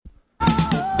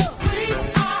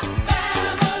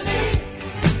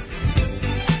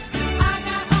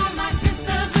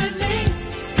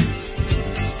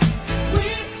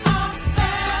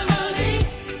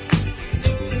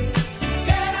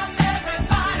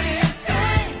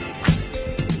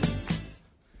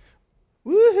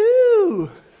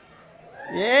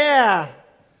Yeah.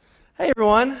 Hey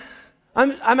everyone.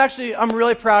 I'm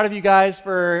really proud of you guys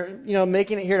for,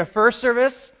 making it here to first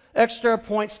service. Extra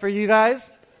points for you guys.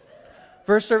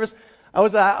 First service. I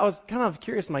was kind of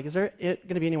curious, Mike, is there going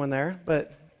to be anyone there?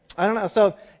 But I don't know.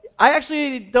 So I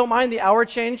actually don't mind the hour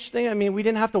change thing. I mean, we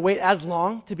didn't have to wait as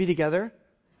long to be together.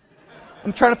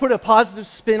 I'm trying to put a positive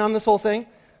spin on this whole thing,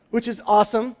 which is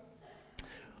awesome.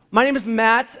 My name is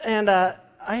Matt, and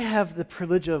I have the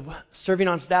privilege of serving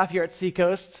on staff here at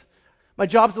Seacoast. My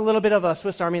job's a little bit of a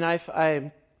Swiss Army knife.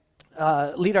 I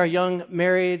lead our young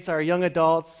marrieds, our young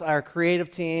adults, our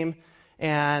creative team,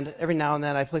 and every now and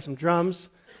then I play some drums.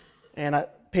 And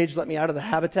Paige let me out of the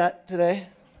habitat today.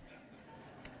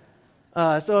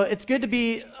 So it's good to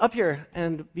be up here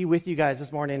and be with you guys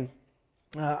this morning.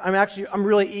 I'm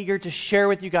really eager to share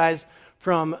with you guys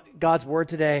from God's Word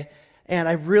today. And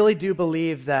I really do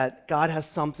believe that God has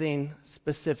something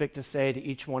specific to say to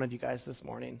each one of you guys this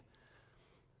morning.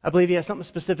 I believe He has something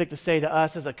specific to say to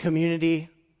us as a community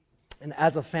and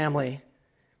as a family.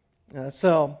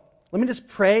 So let me just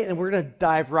pray, and we're going to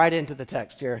dive right into the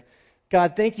text here.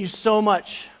 God, thank you so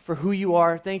much for who you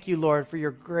are. Thank you, Lord, for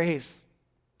your grace.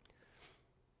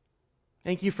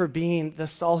 Thank you for being the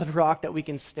solid rock that we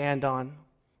can stand on.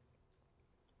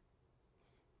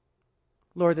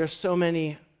 Lord, there's so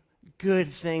many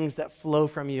good things that flow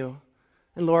from you.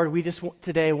 And Lord, we just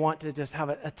today want to just have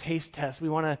a taste test. We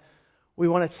want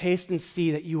to taste and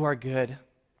see that you are good.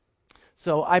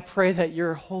 So I pray that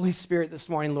your Holy Spirit this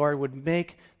morning, Lord, would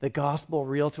make the gospel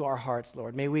real to our hearts,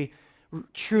 Lord. May we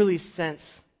truly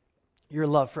sense your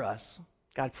love for us.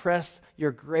 God, press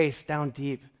your grace down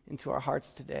deep into our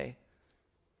hearts today.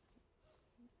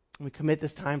 We commit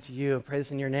this time to you. I pray this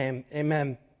in your name.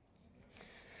 Amen.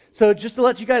 So just to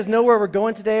let you guys know where we're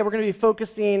going today, we're going to be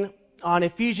focusing on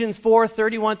Ephesians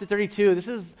 4:31-32. This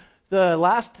is the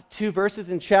last two verses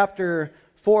in chapter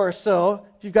 4. So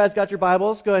if you guys got your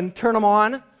Bibles, go ahead and turn them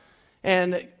on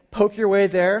and poke your way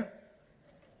there.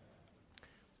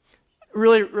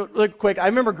 Really quick, I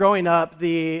remember growing up,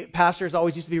 the pastors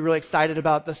always used to be really excited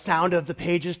about the sound of the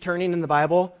pages turning in the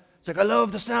Bible. It's like, I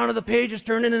love the sound of the pages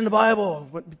turning in the Bible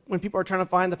when people are trying to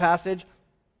find the passage.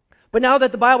 But now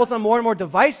that the Bible's on more and more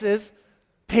devices,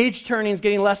 page turning is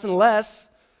getting less and less.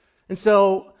 And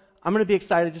so I'm going to be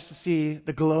excited just to see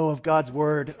the glow of God's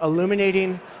Word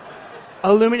illuminating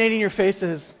your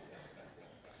faces.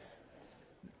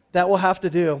 That will have to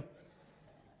do.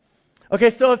 Okay,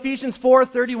 so Ephesians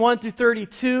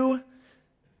 4:31-32.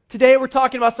 Today we're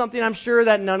talking about something I'm sure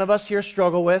that none of us here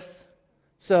struggle with.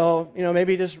 So,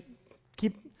 maybe just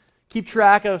keep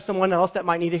track of someone else that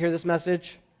might need to hear this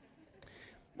message.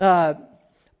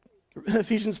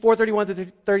 Ephesians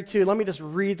 4:31-32. Let me just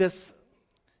read this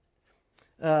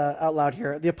out loud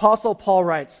here. The Apostle Paul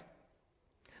writes,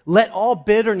 "Let all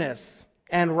bitterness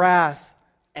and wrath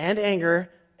and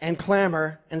anger and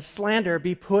clamor and slander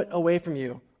be put away from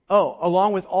you. Oh,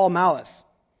 along with all malice.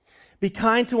 Be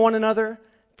kind to one another,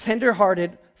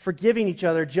 tender-hearted, forgiving each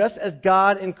other, just as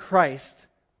God in Christ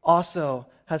also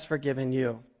has forgiven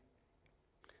you."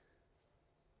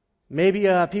 Maybe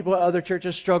people at other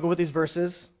churches struggle with these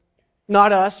verses.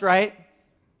 Not us, right?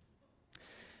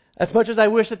 As much as I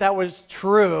wish that was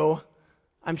true,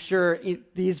 I'm sure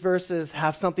these verses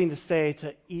have something to say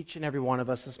to each and every one of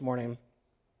us this morning.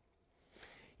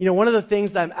 One of the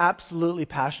things that I'm absolutely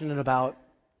passionate about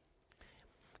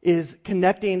is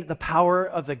connecting the power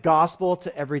of the gospel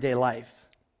to everyday life.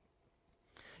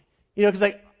 Because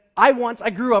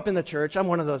I grew up in the church. I'm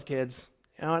one of those kids.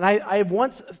 And I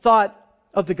once thought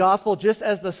of the gospel just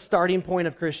as the starting point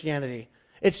of Christianity.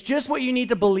 It's just what you need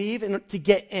to believe to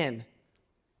get in.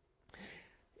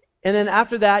 And then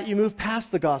after that, you move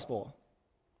past the gospel.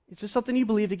 It's just something you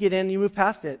believe to get in, and you move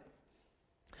past it.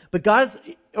 But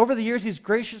over the years, He's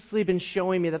graciously been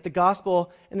showing me that the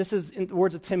gospel, and this is in the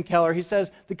words of Tim Keller, he says,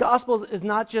 the gospel is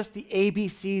not just the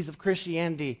ABCs of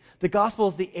Christianity. The gospel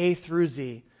is the A through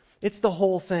Z. It's the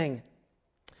whole thing.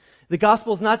 The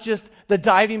gospel is not just the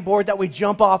diving board that we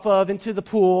jump off of into the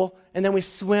pool and then we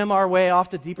swim our way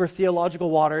off to deeper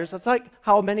theological waters. That's like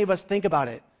how many of us think about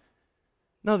it.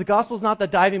 No, the gospel is not the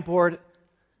diving board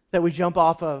that we jump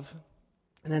off of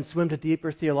and then swim to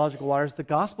deeper theological waters. The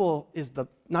gospel is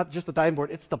not just the diving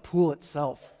board, it's the pool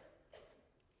itself.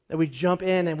 That we jump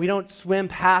in and we don't swim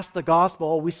past the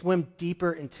gospel, we swim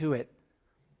deeper into it.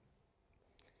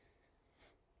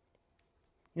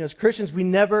 As Christians, we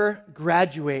never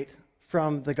graduate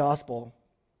from the gospel.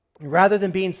 Rather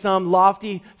than being some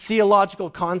lofty theological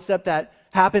concept that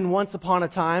happened once upon a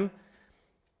time,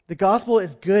 the gospel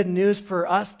is good news for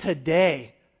us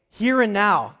today, here and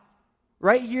now,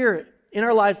 right here in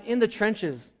our lives, in the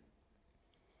trenches.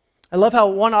 I love how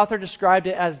one author described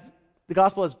it as the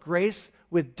gospel as grace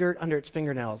with dirt under its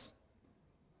fingernails.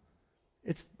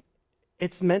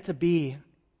 It's meant to be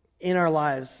in our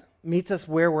lives, meets us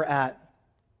where we're at.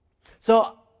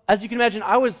 So, as you can imagine,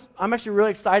 I'm actually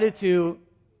really excited to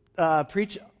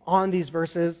preach on these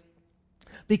verses,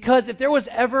 because if there was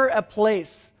ever a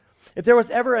place, if there was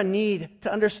ever a need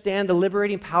to understand the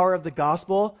liberating power of the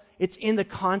gospel, it's in the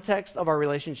context of our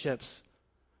relationships.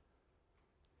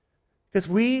 Because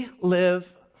we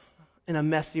live in a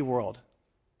messy world.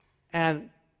 And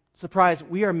surprise,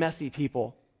 we are messy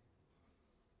people.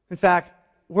 In fact,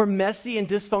 we're messy and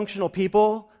dysfunctional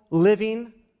people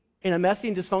living in a messy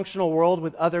and dysfunctional world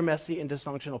with other messy and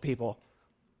dysfunctional people.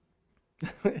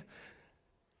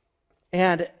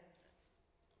 And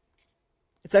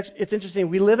it's interesting.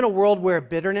 We live in a world where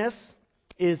bitterness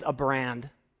is a brand.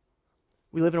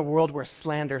 We live in a world where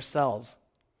slander sells.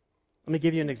 Let me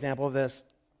give you an example of this.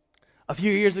 A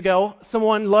few years ago,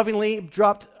 someone lovingly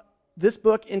dropped this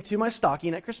book into my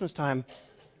stocking at Christmas time.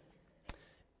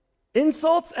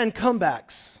 Insults and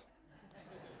Comebacks.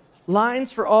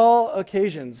 Lines for all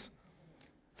occasions.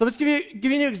 So let's give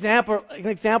you an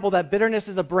example that bitterness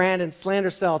is a brand and slander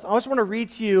sells. I just want to read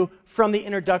to you from the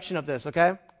introduction of this,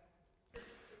 okay?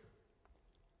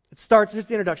 It starts, here's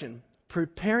the introduction.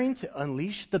 Preparing to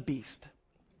unleash the beast.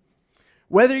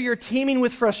 Whether you're teeming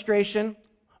with frustration,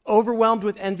 overwhelmed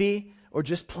with envy, or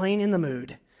just plain in the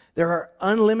mood, there are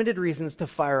unlimited reasons to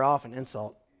fire off an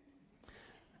insult.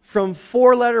 From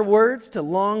four-letter words to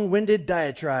long-winded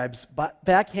diatribes,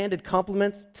 backhanded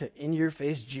compliments to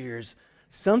in-your-face jeers,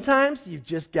 sometimes you've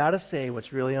just got to say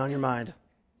what's really on your mind.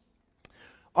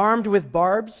 Armed with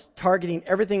barbs targeting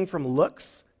everything from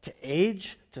looks to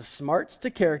age to smarts to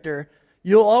character,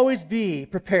 you'll always be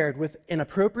prepared with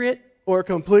inappropriate or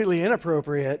completely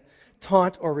inappropriate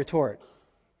taunt or retort.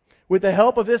 With the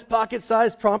help of this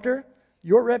pocket-sized prompter,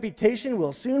 your reputation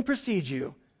will soon precede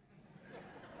you.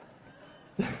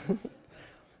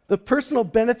 The personal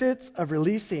benefits of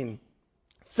releasing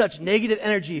such negative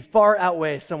energy far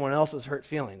outweigh someone else's hurt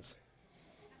feelings.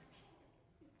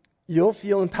 You'll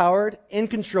feel empowered, in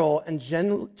control, and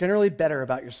generally better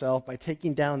about yourself by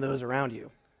taking down those around you.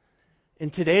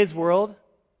 In today's world,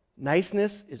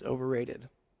 niceness is overrated.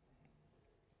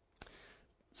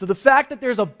 So the fact that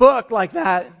there's a book like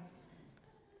that,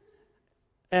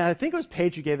 and I think it was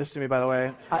Paige who gave this to me, by the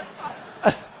way.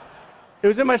 It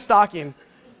was in my stocking.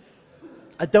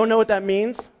 I don't know what that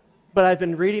means, but I've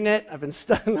been reading it. I've been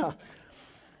studying.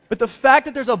 But the fact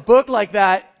that there's a book like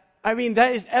that, I mean,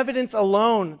 that is evidence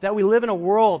alone that we live in a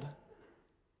world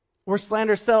where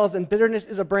slander sells and bitterness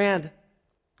is a brand.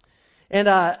 And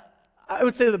I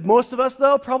would say that most of us,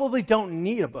 though, probably don't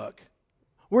need a book.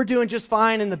 We're doing just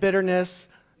fine in the bitterness,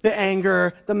 the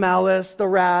anger, the malice, the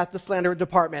wrath, the slander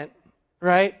department,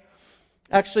 right?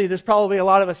 Actually, there's probably a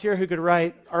lot of us here who could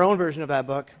write our own version of that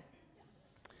book.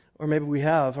 Or maybe we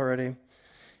have already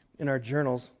in our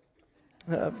journals.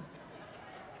 The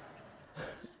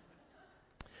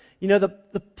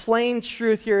plain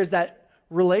truth here is that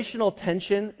relational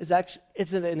tension is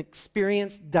an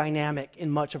experienced dynamic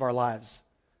in much of our lives.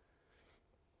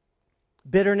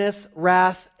 Bitterness,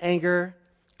 wrath, anger,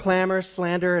 clamor,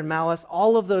 slander, and malice,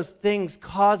 all of those things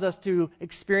cause us to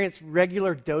experience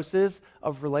regular doses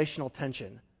of relational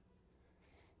tension.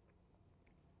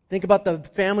 Think about the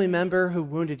family member who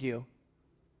wounded you,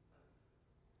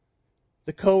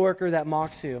 the coworker that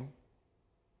mocks you,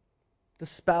 the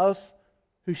spouse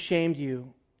who shamed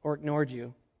you or ignored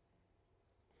you,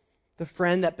 the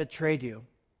friend that betrayed you.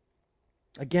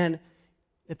 Again,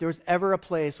 if there was ever a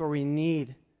place where we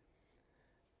need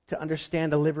to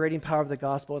understand the liberating power of the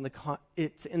gospel,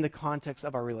 it's in the context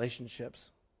of our relationships.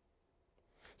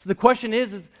 So the question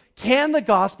is can the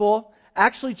gospel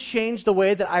actually change the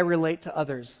way that I relate to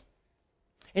others?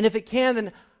 And if it can,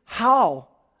 then how?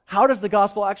 How does the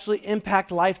gospel actually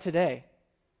impact life today?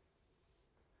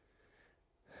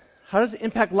 How does it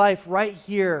impact life right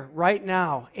here, right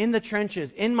now, in the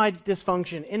trenches, in my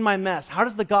dysfunction, in my mess? How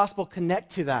does the gospel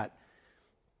connect to that?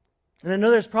 And I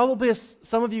know there's probably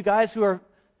some of you guys who are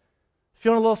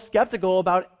feeling a little skeptical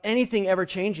about anything ever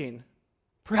changing.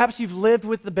 Perhaps you've lived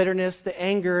with the bitterness, the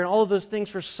anger, and all of those things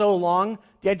for so long,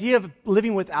 the idea of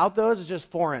living without those is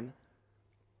just foreign.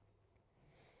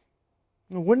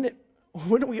 Wouldn't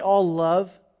we all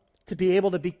love to be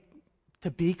able to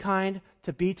be kind,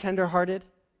 to be tenderhearted?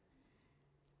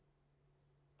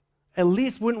 At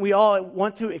least wouldn't we all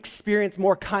want to experience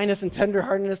more kindness and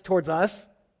tenderheartedness towards us?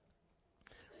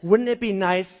 Wouldn't it be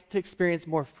nice to experience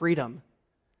more freedom?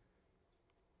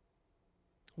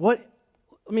 Let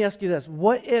me ask you this.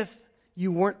 What if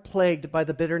you weren't plagued by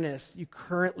the bitterness you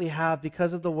currently have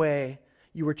because of the way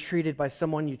you were treated by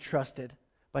someone you trusted,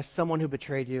 by someone who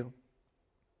betrayed you?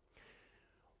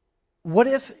 What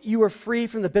if you were free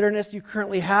from the bitterness you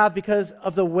currently have because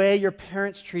of the way your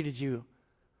parents treated you,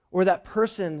 or that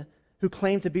person who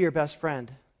claimed to be your best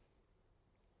friend?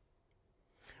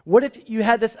 What if you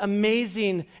had this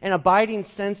amazing and abiding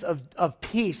sense of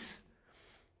peace,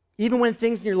 even when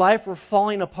things in your life were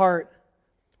falling apart,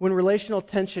 when relational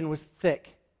tension was thick?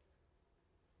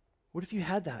 What if you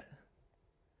had that?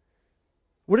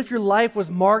 What if your life was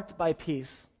marked by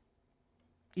peace,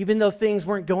 even though things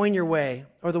weren't going your way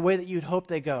or the way that you'd hope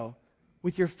they go,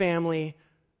 with your family,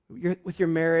 with your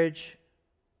marriage,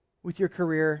 with your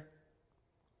career?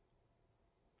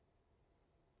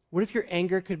 What if your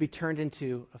anger could be turned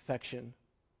into affection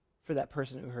for that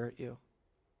person who hurt you?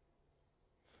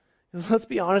 Let's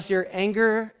be honest here,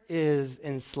 anger is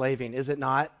enslaving, is it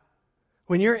not?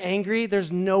 When you're angry,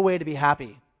 there's no way to be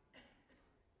happy.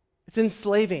 It's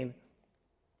enslaving.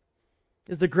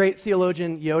 As the great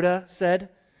theologian Yoda said,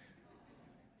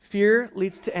 fear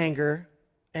leads to anger,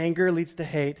 anger leads to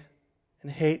hate,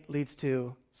 and hate leads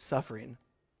to suffering.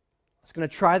 I was going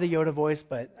to try the Yoda voice,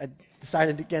 but I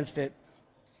decided against it.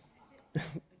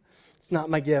 It's not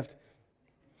my gift.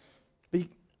 But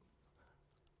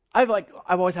I've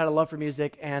always had a love for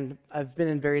music, and I've been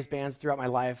in various bands throughout my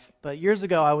life. But years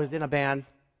ago, I was in a band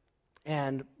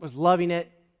and was loving it.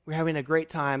 We were having a great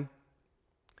time.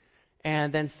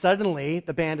 And then suddenly,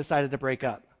 the band decided to break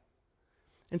up.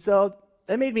 And so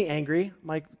that made me angry. I'm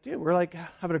like, dude, we're like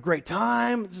having a great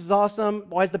time. This is awesome.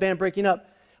 Why is the band breaking up?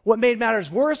 What made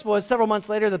matters worse was several months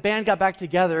later, the band got back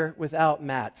together without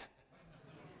Matt.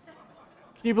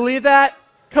 Can you believe that?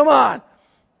 Come on.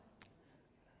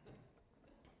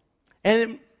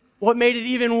 And what made it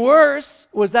even worse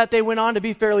was that they went on to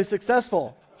be fairly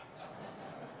successful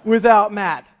without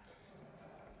Matt.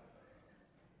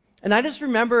 And I just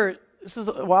remember, this is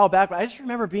a while back, but I just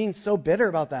remember being so bitter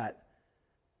about that.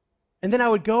 And then I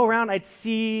would go around, I'd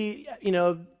see,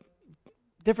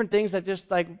 different things that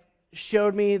just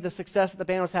showed me the success that the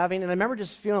band was having. And I remember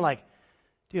just feeling like,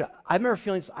 dude, I remember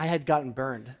feeling I had gotten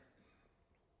burned.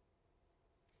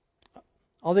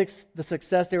 All the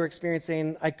success they were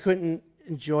experiencing, I couldn't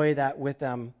enjoy that with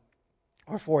them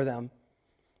or for them.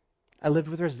 I lived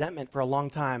with resentment for a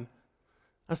long time.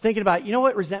 I was thinking about, you know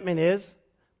what resentment is?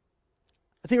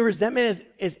 I think resentment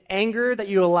is anger that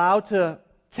you allow to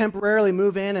temporarily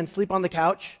move in and sleep on the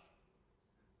couch.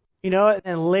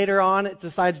 And later on it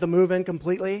decides to move in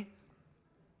completely.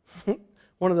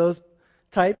 One of those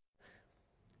type.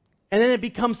 And then it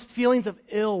becomes feelings of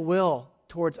ill will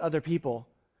towards other people.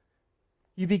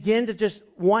 You begin to just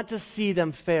want to see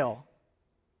them fail.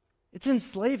 It's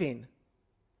enslaving.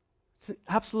 It's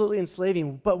absolutely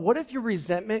enslaving. But what if your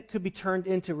resentment could be turned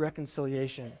into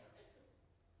reconciliation?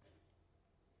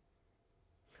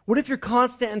 What if your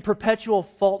constant and perpetual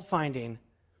fault-finding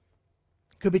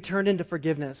could be turned into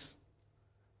forgiveness?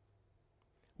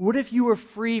 What if you were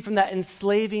free from that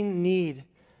enslaving need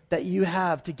that you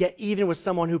have to get even with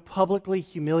someone who publicly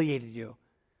humiliated you?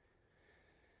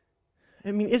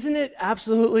 I mean, isn't it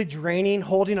absolutely draining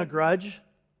holding a grudge?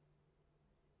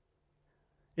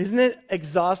 Isn't it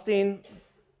exhausting?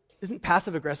 Isn't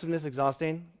passive aggressiveness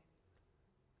exhausting?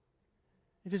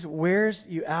 It just wears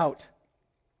you out.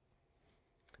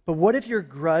 But what if your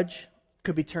grudge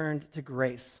could be turned to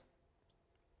grace?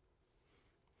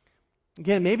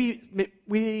 Again, maybe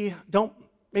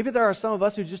there are some of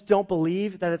us who just don't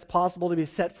believe that it's possible to be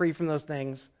set free from those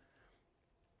things.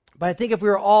 But I think if we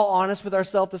were all honest with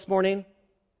ourselves this morning,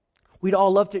 we'd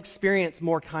all love to experience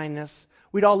more kindness.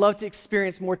 We'd all love to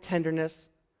experience more tenderness.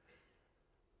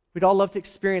 We'd all love to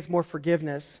experience more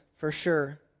forgiveness, for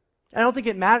sure. I don't think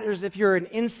it matters if you're an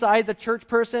inside the church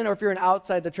person or if you're an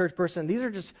outside the church person. These are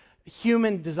just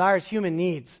human desires, human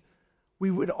needs.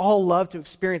 We would all love to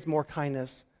experience more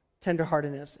kindness,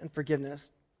 tenderheartedness, and forgiveness.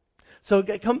 So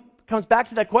it comes back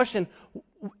to that question,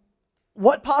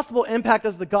 what possible impact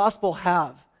does the gospel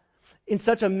have in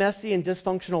such a messy and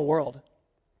dysfunctional world?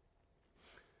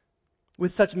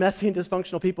 With such messy and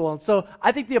dysfunctional people. And so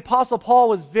I think the Apostle Paul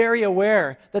was very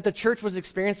aware that the church was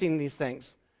experiencing these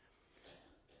things.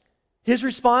 His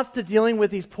response to dealing with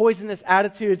these poisonous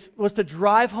attitudes was to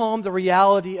drive home the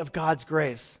reality of God's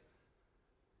grace.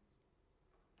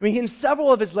 I mean, in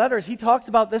several of his letters, he talks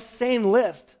about this same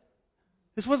list.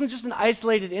 This wasn't just an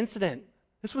isolated incident.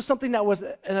 This was something that was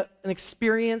an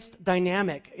experienced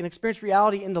dynamic, an experienced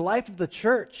reality in the life of the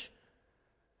church.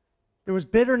 There was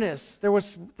bitterness, there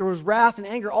was wrath and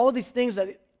anger, all of these things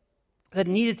that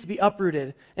needed to be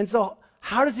uprooted. And so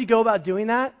how does he go about doing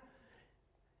that?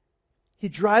 he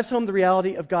drives home the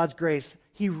reality of God's grace.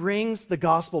 He rings the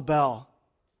gospel bell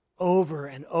over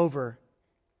and over.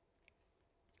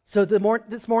 So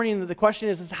this morning, the question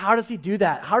is how does he do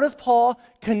that? How does Paul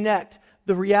connect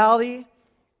the reality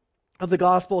of the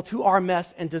gospel to our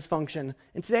mess and dysfunction?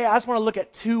 And today I just want to look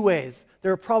at two ways.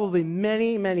 There are probably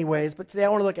many, many ways, but today I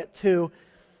want to look at two.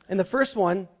 And the first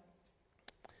one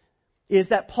is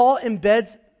that Paul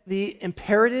embeds the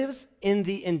imperatives in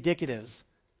the indicatives.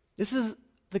 This is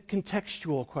the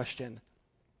contextual question.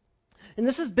 And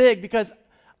this is big because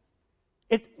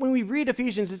when we read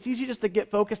Ephesians, it's easy just to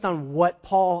get focused on what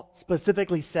Paul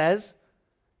specifically says,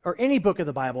 or any book of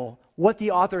the Bible, what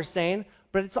the author is saying,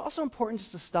 but it's also important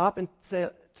just to stop and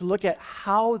to look at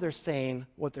how they're saying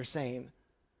what they're saying.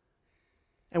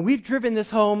 And we've driven this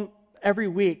home every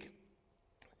week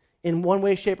in one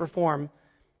way, shape, or form.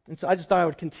 And so I just thought I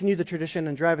would continue the tradition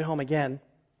and drive it home again.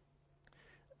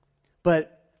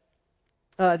 But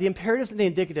the imperatives and the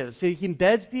indicatives. So he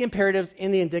embeds the imperatives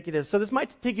in the indicatives. So this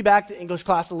might take you back to English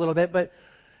class a little bit, but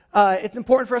it's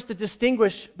important for us to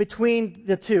distinguish between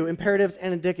the two, imperatives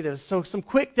and indicatives. So some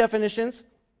quick definitions.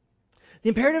 The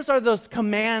imperatives are those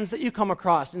commands that you come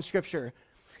across in Scripture.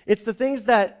 It's the things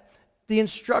the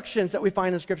instructions that we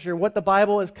find in Scripture, what the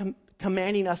Bible is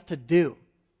commanding us to do.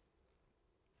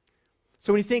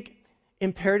 So when you think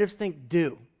imperatives, think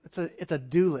do. It's a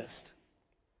do list.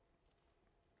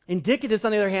 Indicatives,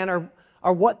 on the other hand,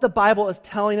 are what the Bible is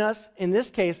telling us, in this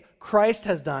case, Christ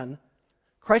has done,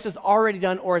 Christ has already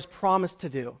done or has promised to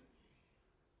do.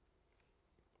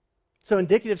 So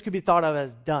indicatives could be thought of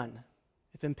as done.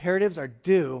 If imperatives are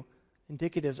do,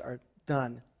 indicatives are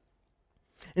done.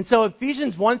 And so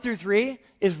Ephesians 1 through 3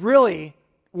 is really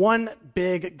one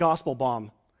big gospel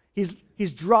bomb.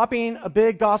 He's dropping a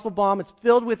big gospel bomb. It's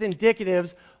filled with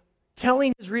indicatives,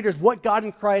 telling his readers what God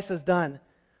in Christ has done.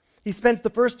 He spends the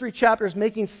first 3 chapters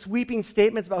making sweeping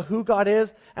statements about who God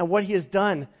is and what he has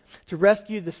done to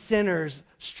rescue the sinners,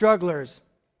 strugglers,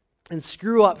 and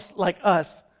screw-ups like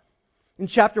us. In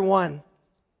chapter 1, I'm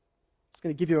just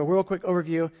going to give you a real quick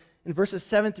overview. In verses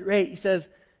 7 through 8, he says,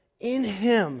 in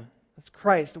him, that's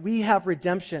Christ, we have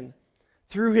redemption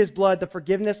through his blood, the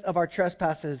forgiveness of our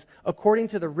trespasses, according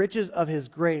to the riches of his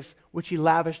grace, which he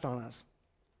lavished on us.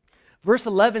 Verse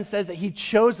 11 says that he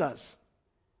chose us.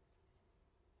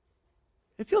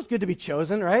 It feels good to be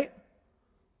chosen, right?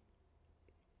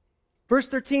 Verse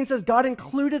 13 says God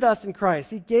included us in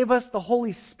Christ. He gave us the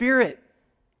Holy Spirit.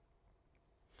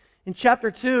 In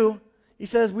chapter 2, he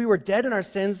says we were dead in our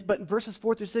sins, but in verses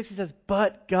 4 through 6 he says,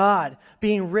 but God,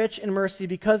 being rich in mercy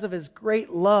because of his great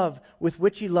love with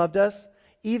which he loved us,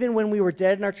 even when we were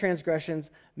dead in our transgressions,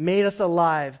 made us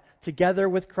alive together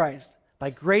with Christ.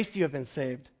 By grace you have been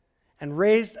saved, and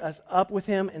raised us up with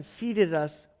him and seated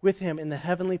us with him in the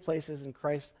heavenly places in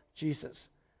Christ Jesus.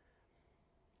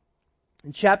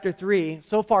 In chapter 3,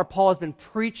 so far Paul has been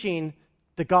preaching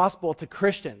the gospel to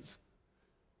Christians.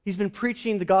 He's been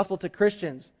preaching the gospel to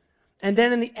Christians. And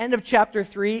then in the end of chapter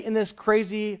 3, in this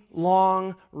crazy,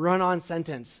 long, run-on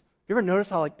sentence, you ever notice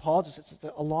how Paul it's just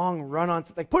a long run-on,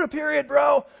 put a period,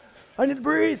 bro. I need to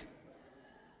breathe.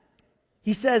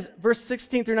 He says, verse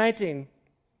 16 through 19,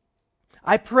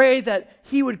 I pray that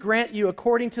he would grant you,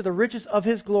 according to the riches of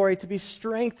his glory, to be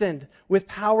strengthened with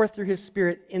power through his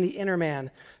Spirit in the inner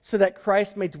man, so that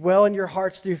Christ may dwell in your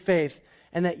hearts through faith,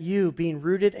 and that you, being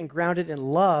rooted and grounded in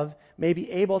love, may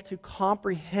be able to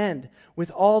comprehend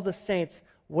with all the saints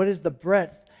what is the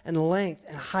breadth and length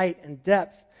and height and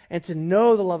depth, and to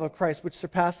know the love of Christ, which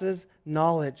surpasses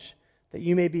knowledge, that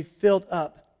you may be filled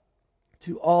up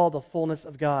to all the fullness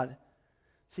of God.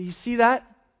 So you see that?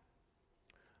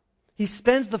 He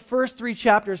spends the first 3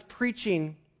 chapters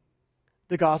preaching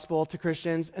the gospel to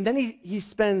Christians, and then he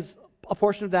spends a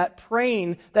portion of that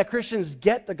praying that Christians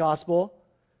get the gospel.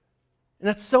 And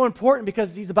that's so important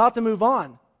because he's about to move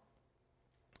on.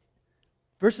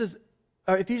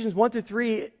 Ephesians 1 through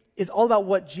 3 is all about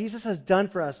what Jesus has done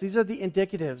for us. These are the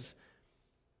indicatives.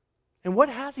 And what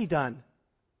has he done?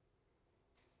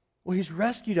 Well, he's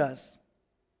rescued us.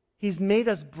 He's made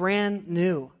us brand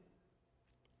new.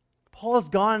 Paul has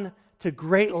gone to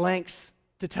great lengths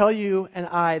to tell you and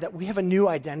I that we have a new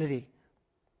identity.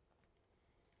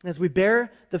 As we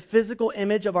bear the physical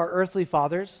image of our earthly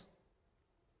fathers,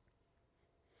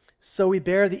 so we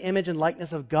bear the image and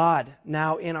likeness of God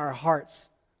now in our hearts,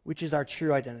 which is our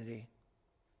true identity.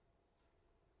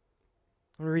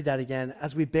 I'm going to read that again.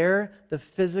 As we bear the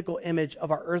physical image of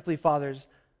our earthly fathers,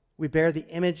 we bear the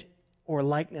image or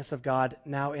likeness of God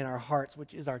now in our hearts,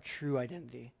 which is our true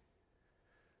identity.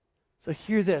 So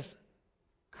hear this.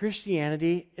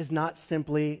 Christianity is not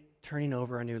simply turning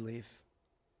over a new leaf.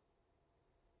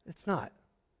 It's not.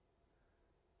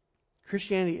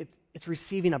 Christianity, it's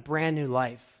receiving a brand new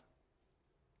life.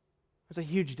 There's a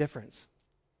huge difference.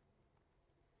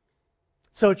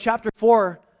 So chapter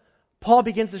 4, Paul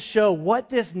begins to show what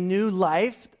this new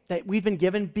life that we've been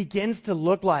given begins to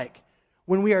look like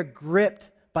when we are gripped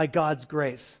by God's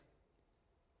grace.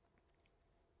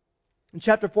 In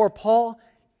chapter 4, Paul,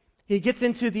 he gets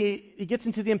into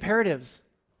the imperatives.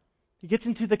 He gets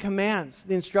into the commands,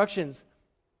 the instructions.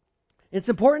 It's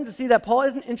important to see that Paul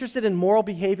isn't interested in moral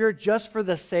behavior just for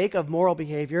the sake of moral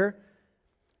behavior.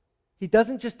 He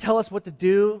doesn't just tell us what to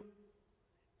do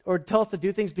or tell us to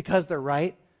do things because they're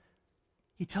right.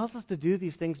 He tells us to do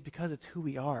these things because it's who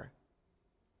we are.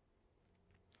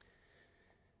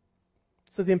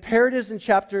 So the imperatives in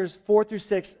chapters 4 through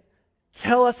 6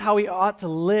 tell us how we ought to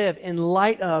live in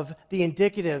light of the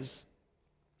indicatives,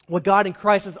 what God in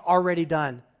Christ has already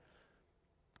done.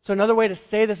 So another way to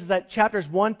say this is that chapters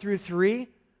 1 through 3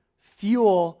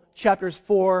 fuel chapters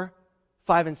 4,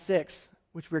 5, and 6,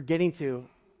 which we're getting to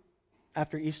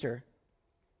after Easter.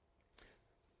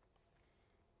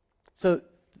 So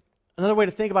another way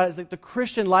to think about it is that the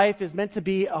Christian life is meant to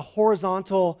be a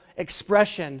horizontal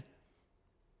expression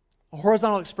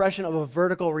of a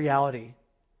vertical reality.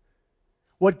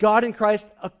 What God in Christ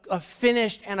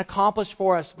finished and accomplished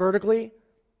for us vertically,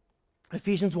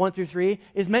 Ephesians 1 through 3,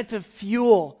 is meant to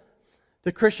fuel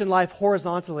the Christian life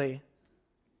horizontally,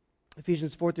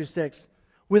 Ephesians 4 through 6,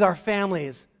 with our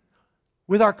families,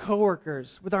 with our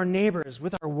coworkers, with our neighbors,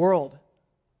 with our world.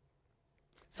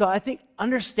 So I think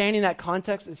understanding that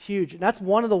context is huge. And that's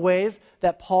one of the ways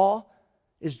that Paul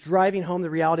is driving home the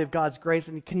reality of God's grace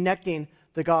and connecting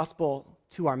the gospel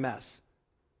to our mess.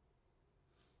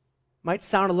 Might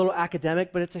sound a little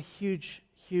academic, but it's a huge,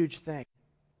 huge thing.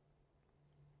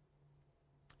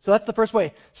 So that's the first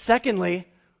way. Secondly,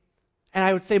 and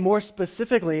I would say more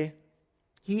specifically,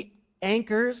 he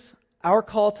anchors our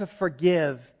call to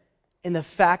forgive in the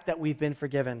fact that we've been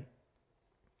forgiven.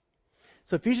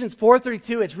 So Ephesians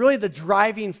 4:32, it's really the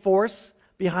driving force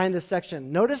behind this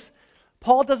section. Notice,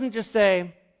 Paul doesn't just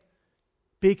say,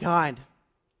 be kind,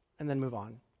 and then move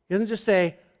on. He doesn't just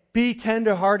say, be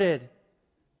tenderhearted,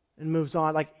 and moves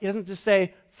on. Like, he doesn't just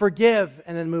say, forgive,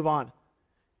 and then move on.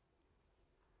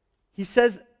 He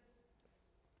says,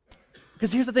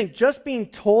 because here's the thing, just being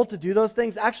told to do those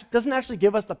things doesn't actually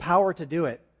give us the power to do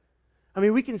it. I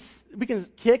mean, we can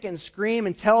kick and scream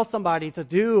and tell somebody to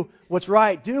do what's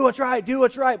right, do what's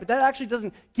right, but that actually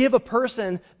doesn't give a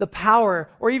person the power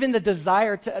or even the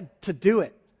desire to do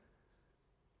it.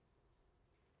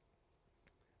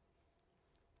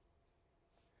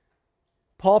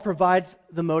 Paul provides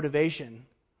the motivation.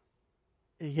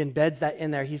 He embeds that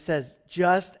in there. He says,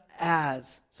 just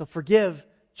as. So forgive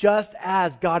just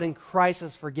as God in Christ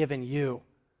has forgiven you.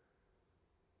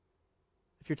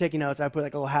 If you're taking notes, I put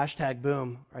like a little hashtag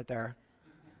boom right there.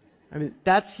 I mean,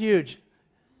 that's huge.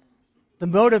 The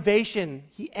motivation,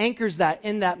 he anchors that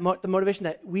in that the motivation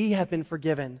that we have been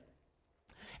forgiven.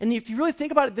 And if you really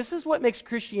think about it, this is what makes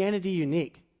Christianity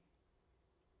unique.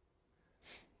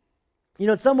 You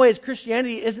know, in some ways,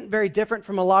 Christianity isn't very different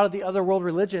from a lot of the other world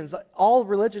religions. All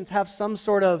religions have some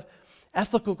sort of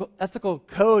ethical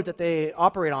code that they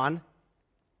operate on.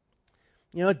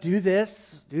 You know, do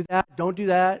this, do that, don't do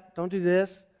that, don't do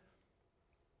this.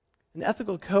 An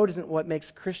ethical code isn't what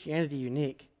makes Christianity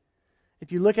unique.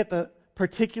 If you look at the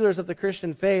particulars of the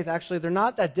Christian faith, actually, they're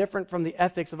not that different from the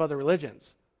ethics of other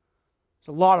religions.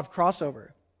 There's a lot of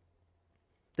crossover.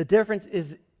 The difference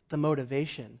is the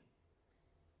motivation.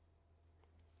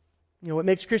 You know, what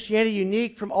makes Christianity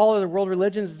unique from all other world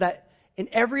religions is that in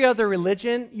every other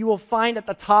religion, you will find at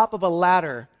the top of a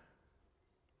ladder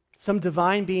some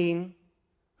divine being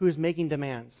who is making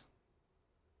demands.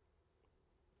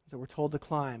 So we're told to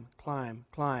climb, climb,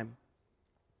 climb.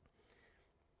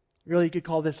 Really, you could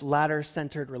call this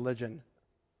ladder-centered religion.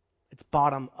 It's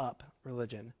bottom-up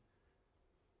religion.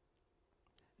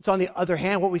 So on the other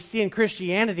hand, what we see in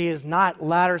Christianity is not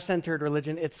ladder-centered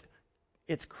religion, it's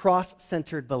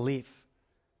cross-centered belief.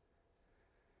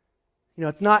 You know,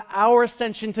 it's not our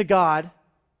ascension to God,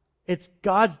 it's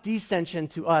God's descension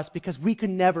to us because we could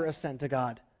never ascend to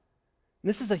God. And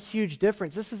this is a huge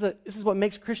difference. This is what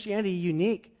makes Christianity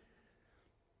unique.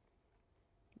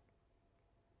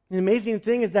 The amazing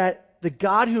thing is that the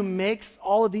God who makes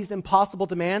all of these impossible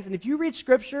demands, and if you read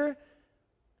Scripture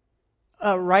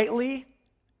rightly,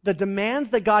 the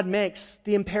demands that God makes,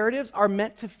 the imperatives, are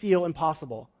meant to feel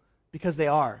impossible because they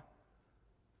are.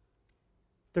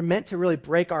 They're meant to really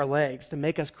break our legs, to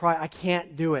make us cry, I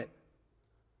can't do it.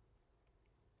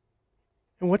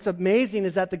 And what's amazing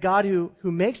is that the God who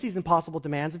makes these impossible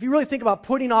demands, if you really think about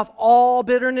putting off all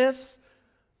bitterness,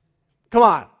 come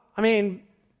on. I mean,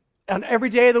 on every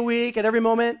day of the week, at every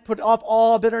moment, put off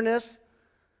all bitterness,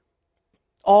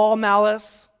 all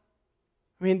malice.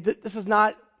 I mean, this is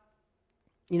not,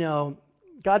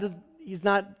 He's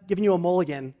not giving you a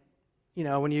mulligan,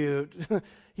 when you,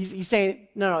 he's saying,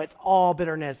 no, it's all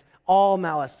bitterness, all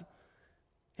malice.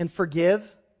 And forgive.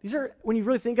 These are, when you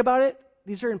really think about it,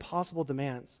 these are impossible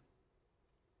demands.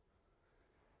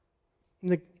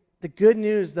 And the good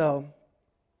news, though,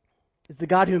 is the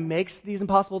God who makes these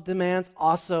impossible demands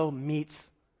also meets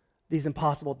these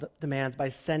impossible demands by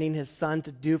sending his Son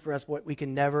to do for us what we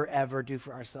can never, ever do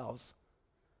for ourselves.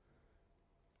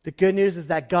 The good news is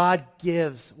that God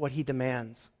gives what he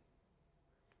demands.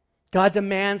 God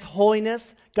demands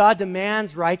holiness. God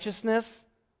demands righteousness.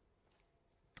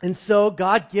 And so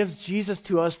God gives Jesus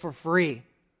to us for free.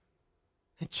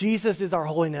 And Jesus is our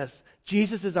holiness.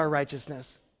 Jesus is our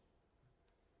righteousness.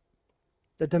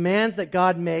 The demands that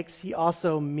God makes, he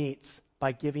also meets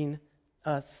by giving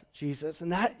us Jesus.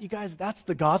 And that, you guys, that's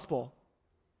the gospel.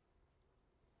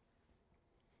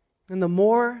 And the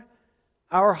more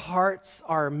our hearts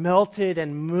are melted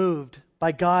and moved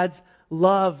by God's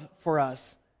love for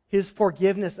us, his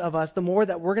forgiveness of us, the more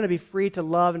that we're going to be free to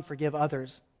love and forgive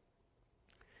others.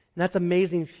 And that's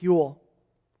amazing fuel.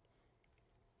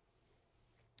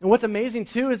 And what's amazing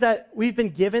too is that we've been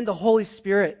given the Holy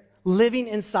Spirit living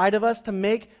inside of us to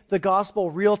make the gospel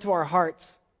real to our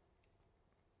hearts.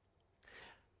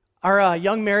 Our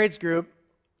young marrieds group,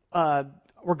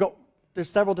 there's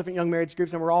several different young marrieds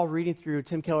groups, and we're all reading through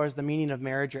Tim Keller's The Meaning of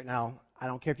Marriage right now. I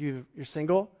don't care if you're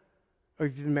single or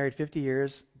if you've been married 50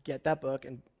 years, get that book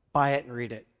and buy it and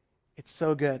read it. It's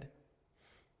so good.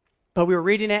 But we were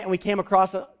reading it, and we came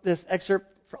across this excerpt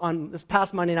on this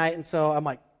past Monday night, and so I'm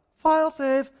like, file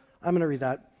save. I'm going to read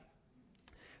that.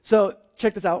 So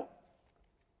check this out.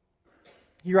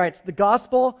 He writes, the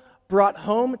gospel brought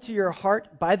home to your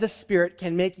heart by the Spirit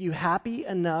can make you happy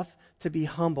enough to be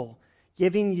humble,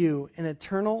 giving you an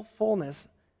eternal fullness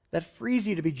that frees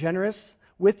you to be generous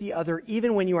with the other,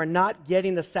 even when you are not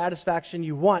getting the satisfaction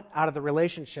you want out of the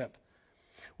relationship.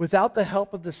 Without the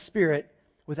help of the Spirit,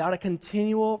 without a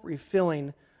continual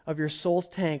refilling of your soul's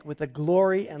tank with the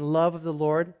glory and love of the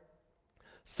Lord,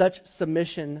 such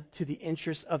submission to the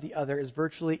interests of the other is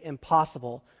virtually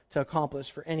impossible to accomplish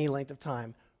for any length of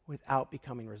time without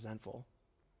becoming resentful.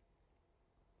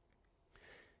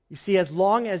 You see, as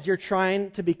long as you're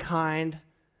trying to be kind,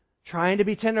 trying to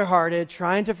be tenderhearted,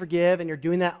 trying to forgive, and you're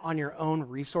doing that on your own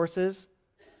resources,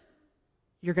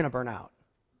 you're going to burn out.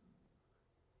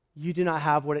 You do not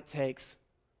have what it takes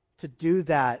to do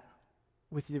that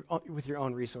with your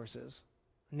own resources.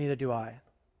 Neither do I.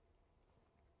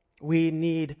 We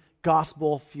need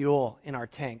gospel fuel in our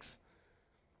tanks.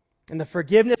 And the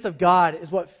forgiveness of God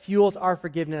is what fuels our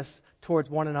forgiveness towards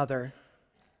one another.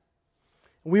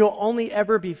 We will only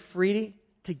ever be free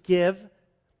to give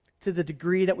to the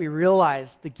degree that we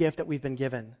realize the gift that we've been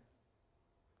given.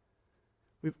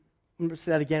 Let me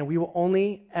say that again. We will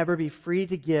only ever be free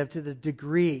to give to the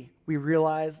degree we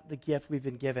realize the gift we've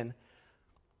been given.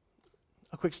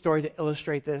 A quick story to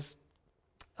illustrate this.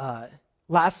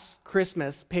 Last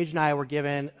Christmas, Paige and I were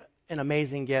given an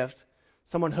amazing gift.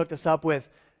 Someone hooked us up with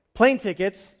plane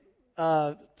tickets,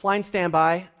 flying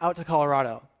standby out to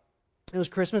Colorado. It was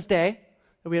Christmas Day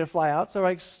that we had to fly out, so we're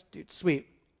like, dude, sweet.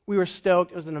 We were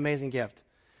stoked. It was an amazing gift.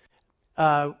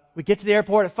 We get to the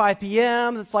airport at 5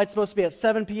 p.m. The flight's supposed to be at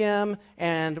 7 p.m.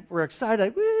 And we're excited.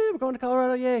 Like, woo, we're going to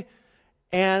Colorado, yay.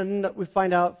 And we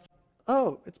find out,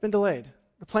 oh, it's been delayed.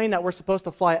 The plane that we're supposed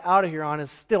to fly out of here on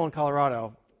is still in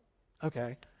Colorado.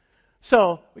 Okay.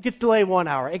 So it gets delayed 1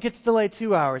 hour. It gets delayed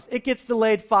 2 hours. It gets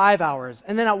delayed 5 hours.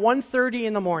 And then at 1:30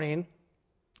 in the morning,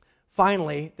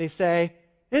 finally, they say,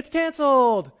 it's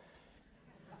canceled.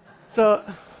 So,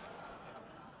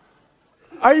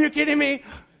 are you kidding me?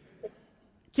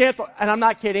 Cancel. And I'm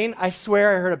not kidding. I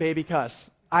swear I heard a baby cuss.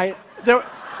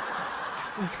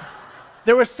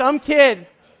 There was some kid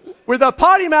with a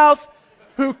potty mouth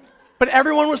but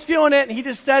everyone was feeling it, and he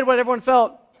just said what everyone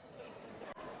felt.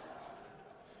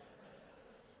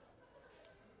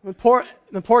 The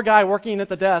poor guy working at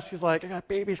the desk, he's like, I got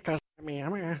babies cussing at me.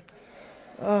 I'm here.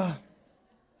 And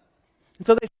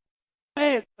so they say,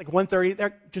 hey, it's like 1:30.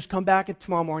 They're just come back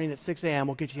tomorrow morning at 6 a.m.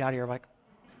 We'll get you out of here. I'm like,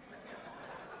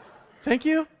 thank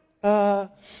you.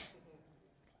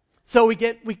 So we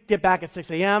get back at 6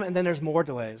 a.m. and then there's more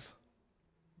delays.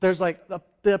 There's like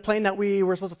the plane that we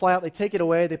were supposed to fly out. They take it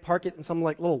away. They park it in some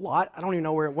like little lot. I don't even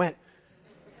know where it went.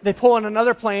 They pull in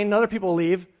another plane. And other people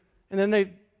leave, and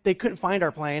then they couldn't find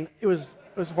our plane. It was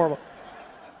horrible.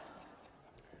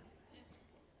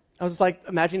 I was just like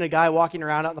imagining a guy walking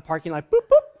around out in the parking lot, boop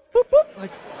boop boop boop,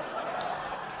 like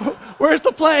Where's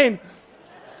the plane?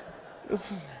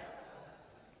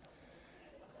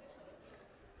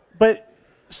 But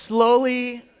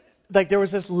slowly, like there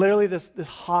was this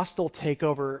hostile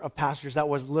takeover of pastors that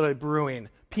was literally brewing.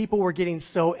 People were getting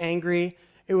so angry.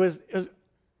 It was,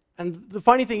 and the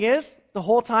funny thing is, the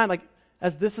whole time, like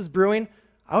as this is brewing,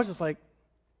 I was just like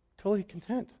totally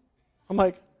content. I'm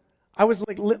like, I was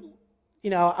like,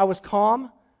 I was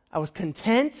calm. I was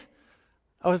content.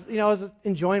 I was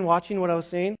enjoying watching what I was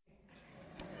seeing.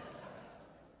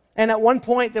 And at one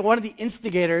point, one of the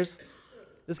instigators,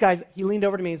 he leaned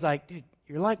over to me. He's like, dude,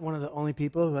 you're like one of the only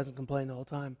people who hasn't complained the whole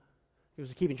time. He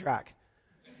was keeping track.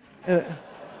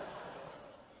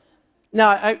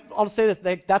 Now, I'll just say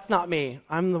this. That's not me.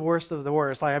 I'm the worst of the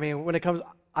worst. When it comes,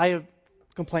 I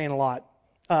complain a lot.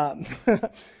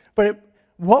 But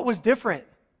what was different?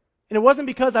 And it wasn't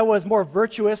because I was more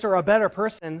virtuous or a better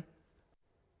person.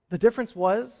 The difference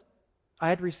was I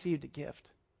had received a gift.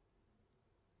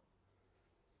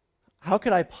 How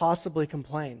could I possibly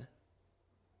complain?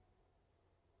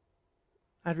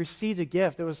 I'd received a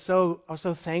gift. I was so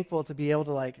thankful to be able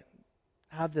to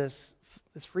have this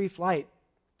free flight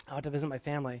out to visit my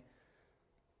family.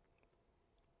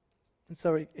 And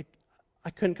so I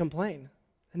couldn't complain.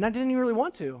 And I didn't even really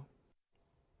want to.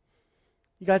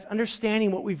 You guys,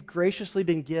 understanding what we've graciously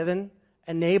been given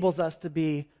enables us to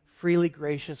be freely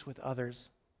gracious with others.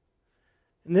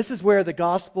 And this is where the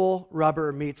gospel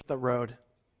rubber meets the road.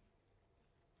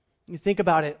 You think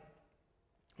about it.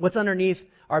 What's underneath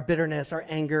our bitterness, our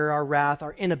anger, our wrath,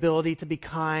 our inability to be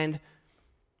kind,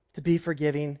 to be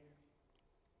forgiving?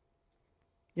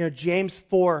 James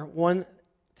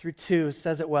 4:1-2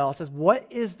 says it well. It says,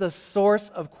 "What is the source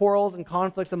of quarrels and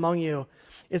conflicts among you?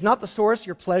 Is not the source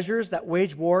your pleasures that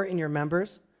wage war in your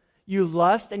members? You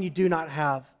lust and you do not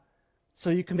have, so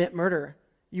you commit murder.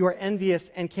 You are envious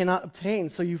and cannot obtain,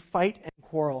 so you fight and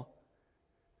quarrel."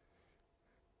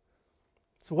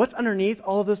 So what's underneath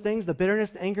all of those things? The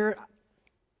bitterness, the anger.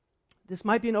 This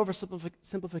might be an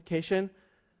oversimplification,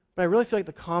 but I really feel like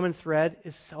the common thread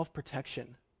is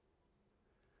self-protection.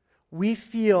 We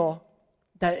feel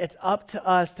that it's up to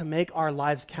us to make our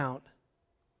lives count.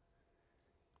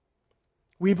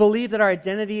 We believe that our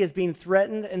identity is being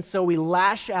threatened, and so we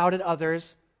lash out at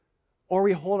others, or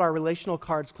we hold our relational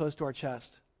cards close to our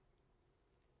chest.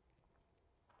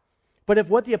 But if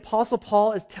what the Apostle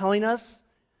Paul is telling us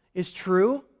is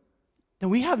true, then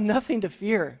we have nothing to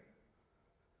fear.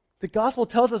 The gospel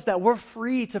tells us that we're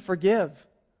free to forgive.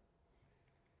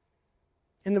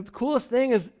 And the coolest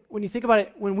thing is, when you think about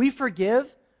it, when we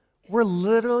forgive, we're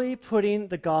literally putting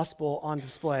the gospel on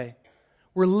display.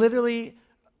 We're literally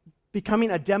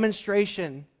becoming a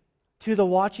demonstration to the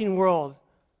watching world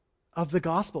of the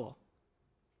gospel.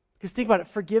 Because think about it,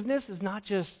 forgiveness is not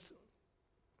just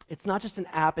an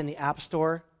app in the app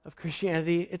store of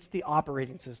Christianity, it's the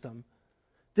operating system.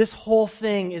 This whole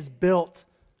thing is built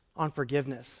on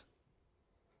forgiveness.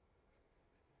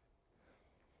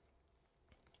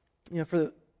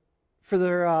 For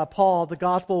Paul, the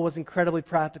gospel was incredibly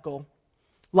practical.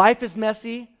 Life is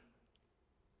messy.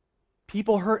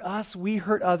 People hurt us, we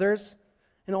hurt others,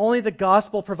 and only the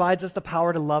gospel provides us the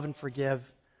power to love and forgive,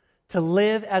 to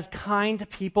live as kind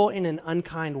people in an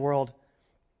unkind world.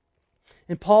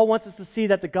 And Paul wants us to see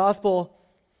that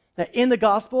in the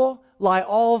gospel lie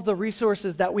all of the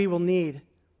resources that we will need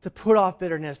to put off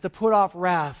bitterness, to put off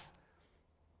wrath,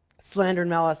 slander and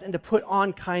malice, and to put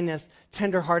on kindness,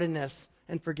 tenderheartedness,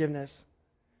 and forgiveness.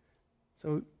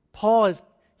 So Paul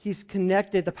he's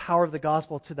connected the power of the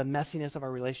gospel to the messiness of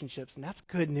our relationships, and that's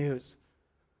good news.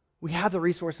 We have the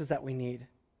resources that we need.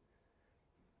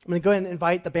 I'm going to go ahead and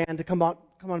invite the band to come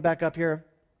on back up here.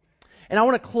 And I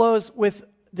want to close with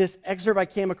this excerpt I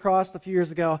came across a few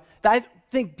years ago that I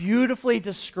think beautifully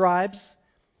describes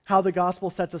how the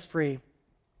gospel sets us free. It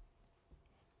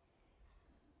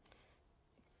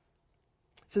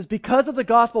says, "Because of the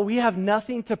gospel, we have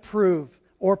nothing to prove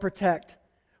or protect.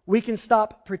 We can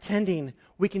stop pretending.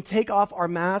 We can take off our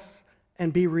masks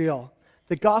and be real.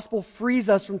 The gospel frees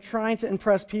us from trying to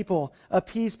impress people,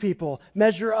 appease people,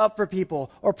 measure up for people,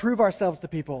 or prove ourselves to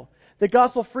people. The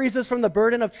gospel frees us from the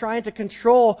burden of trying to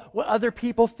control what other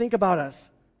people think about us.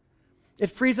 It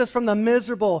frees us from the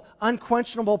miserable,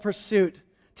 unquestionable pursuit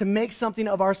to make something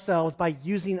of ourselves by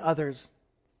using others.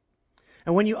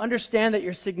 And when you understand that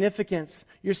your significance,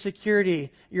 your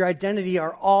security, your identity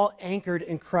are all anchored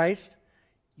in Christ,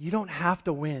 you don't have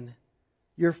to win.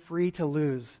 You're free to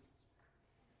lose.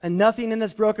 And nothing in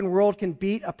this broken world can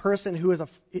beat a person who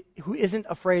isn't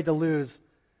afraid to lose.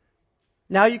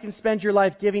 Now you can spend your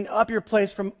life giving up your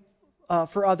place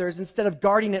for others instead of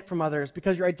guarding it from others,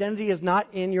 because your identity is not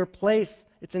in your place.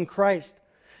 It's in Christ.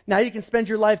 Now you can spend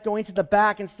your life going to the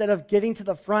back instead of getting to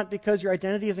the front because your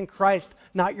identity is in Christ,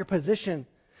 not your position.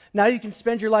 Now you can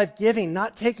spend your life giving,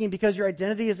 not taking, because your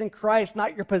identity is in Christ,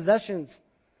 not your possessions.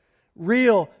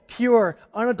 Real, pure,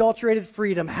 unadulterated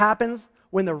freedom happens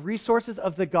when the resources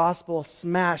of the gospel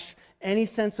smash any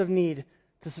sense of need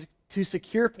to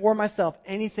secure for myself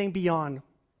anything beyond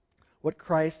what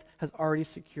Christ has already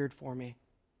secured for me.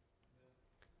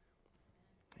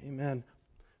 Amen.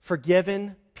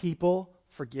 Forgiven people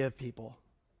forgive people.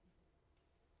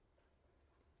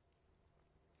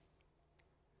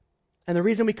 And the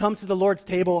reason we come to the Lord's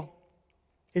table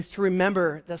is to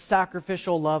remember the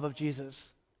sacrificial love of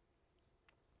Jesus.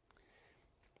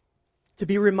 To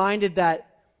be reminded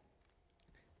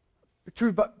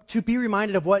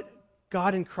of what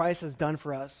God in Christ has done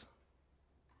for us.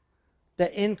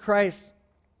 That in Christ,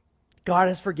 God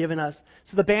has forgiven us.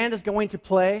 So the band is going to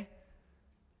play,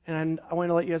 and I want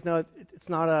to let you guys know it's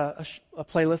not a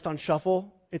playlist on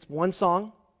shuffle. It's one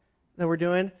song that we're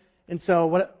doing. And so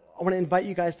what I want to invite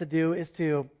you guys to do is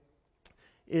to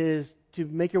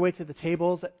make your way to the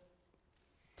tables,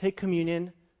 take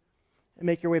communion, and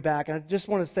make your way back. And I just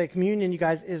want to say, communion, you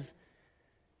guys, is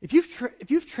if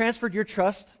you've transferred your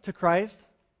trust to Christ,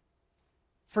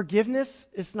 forgiveness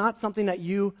is not something that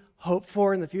you hope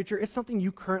for in the future. It's something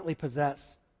you currently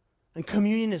possess. And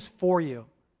communion is for you.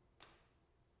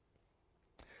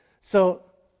 So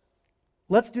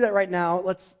let's do that right now.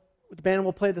 The band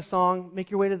will play the song. Make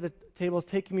your way to the tables,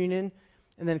 take communion,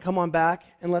 and then come on back,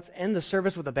 and let's end the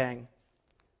service with a bang.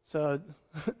 So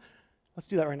let's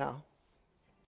do that right now.